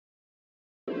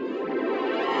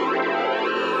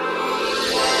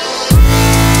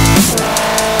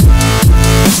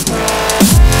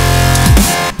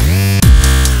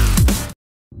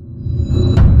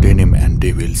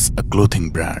clothing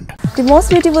brand. The most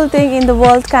beautiful thing in the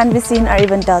world can't be seen or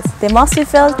even touched. They must be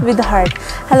felt with the heart.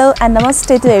 Hello and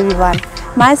namaste to everyone.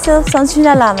 Myself,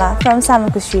 SANCHINA LAMA from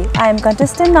Samari. I am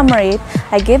contestant number 8.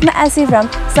 I gave my essay from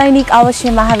Sainik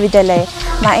Awasya Mahavidyalaya.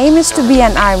 My aim is to be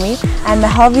an army and my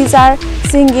hobbies are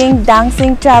singing,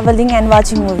 dancing, traveling and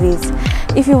watching movies.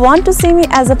 If you want to see me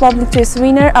as a public choice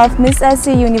winner of Miss SC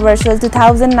Universal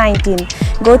 2019,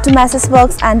 go to message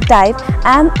box and type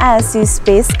MSC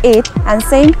space 8 and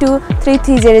send to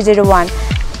 33001.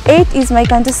 8 is my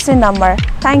contestant number.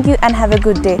 Thank you and have a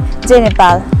good day. Jai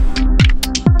Nepal.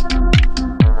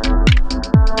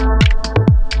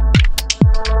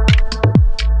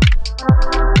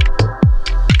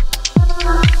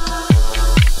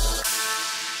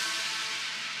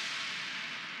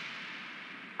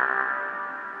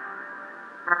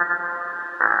 Thank you.